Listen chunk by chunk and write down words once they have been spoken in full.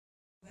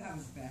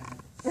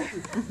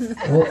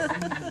Well,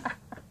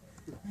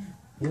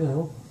 you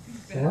know,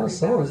 it's a lot of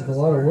songs with a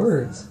lot of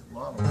words.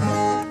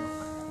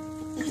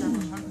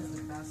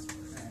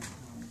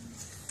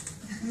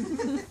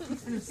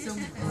 Still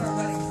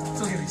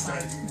getting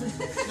started.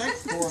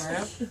 Next one,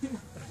 man.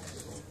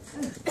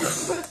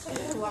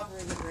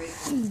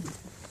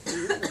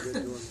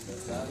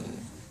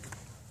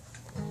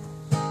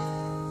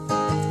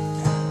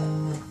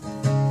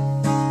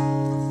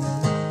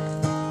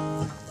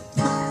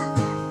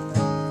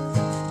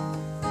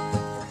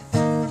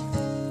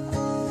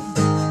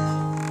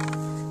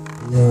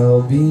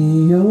 I'll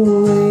be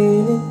your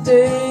rainy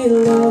day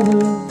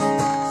lover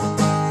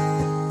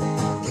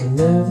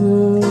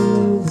whenever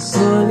the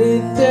sunny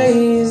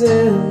days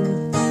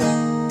end,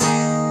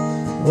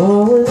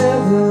 or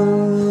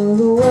whenever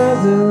the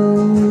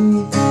weather we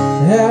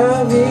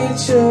have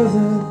each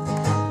other,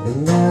 and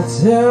that's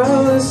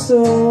how the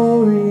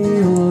story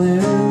will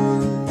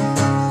end.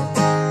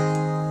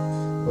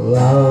 Well,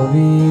 I'll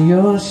be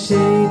your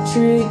shade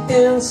tree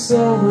in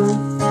summer,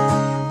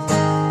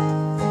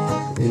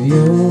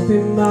 you'll be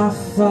my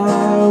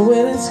fire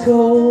when it's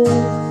cold,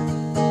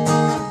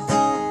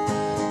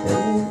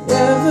 and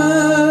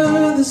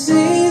wherever the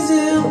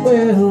season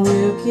will,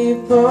 we'll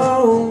keep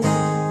on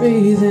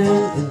breathing,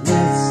 and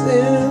it's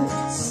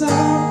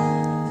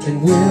inside, and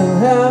we'll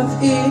have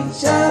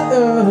each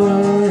other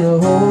to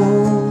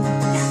hold.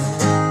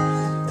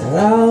 And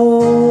I'll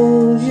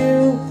hold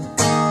you,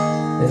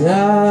 and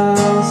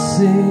I'll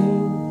sing.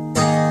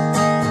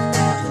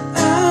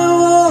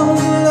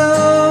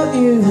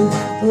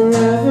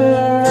 Wherever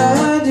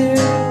I do,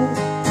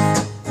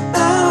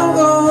 I'm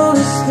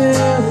gonna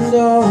spend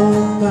all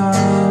my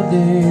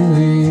days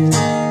with you,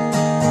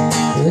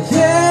 and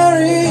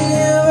carry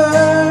your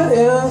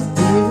burdens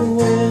even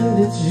when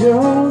it's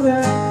your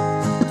back.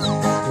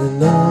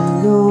 And I'm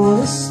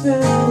gonna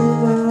spend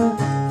my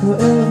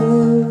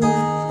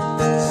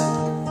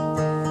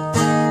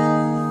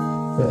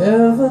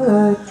forever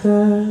like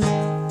that.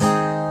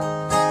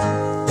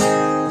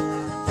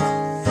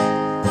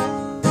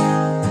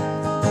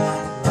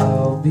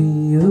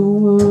 Be the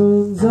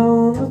words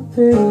on the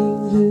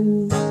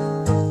pages,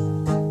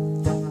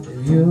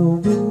 and you'll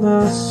be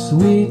my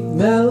sweet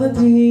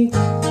melody,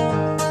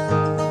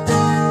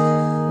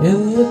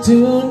 and the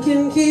tune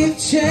can keep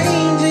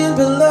changing,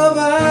 but love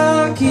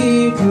I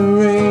keep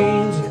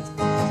arranging,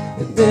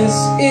 and this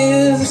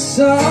is a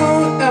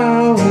song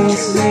I will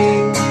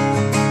sing,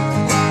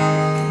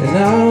 and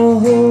I'll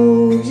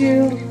hold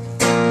you,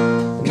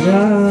 and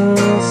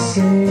I'll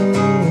sing.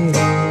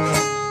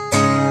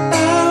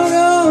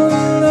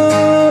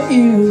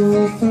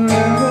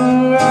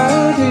 Forever I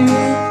do,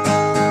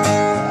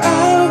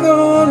 I'm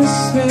gonna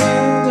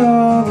spend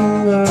all of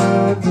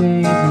my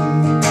days.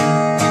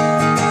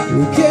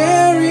 You'll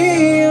carry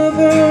your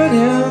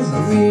burdens,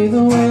 I'll be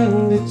the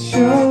wind at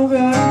your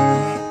back,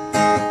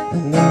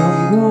 and I'm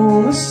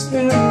gonna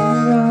spend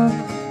my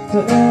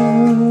forever.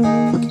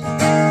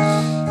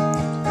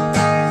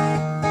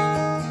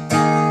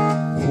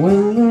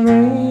 When the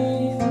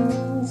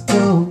rain's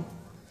gone,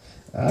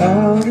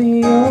 I'll be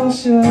your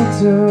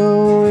shelter.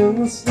 When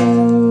the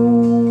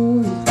snow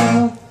is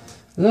down,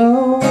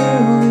 Lord,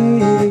 we'll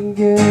meet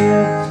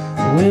again.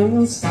 When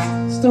the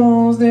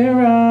storms they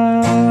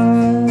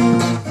rise,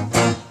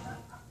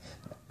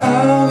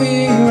 I'll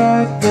be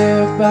right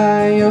there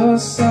by your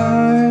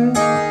side.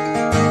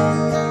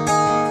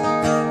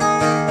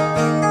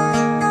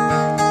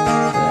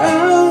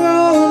 I'm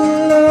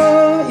gonna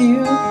love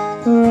you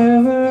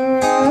forever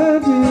I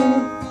do.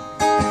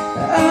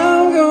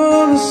 I'm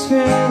gonna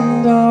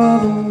spend all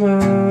of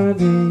my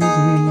days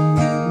with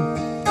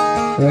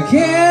you. I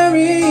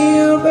carry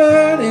your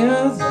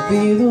burdens, I'll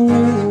be the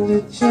wind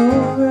at your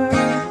back,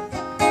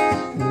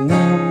 and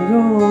I'm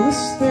gonna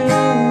spend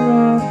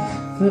my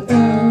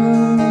forever.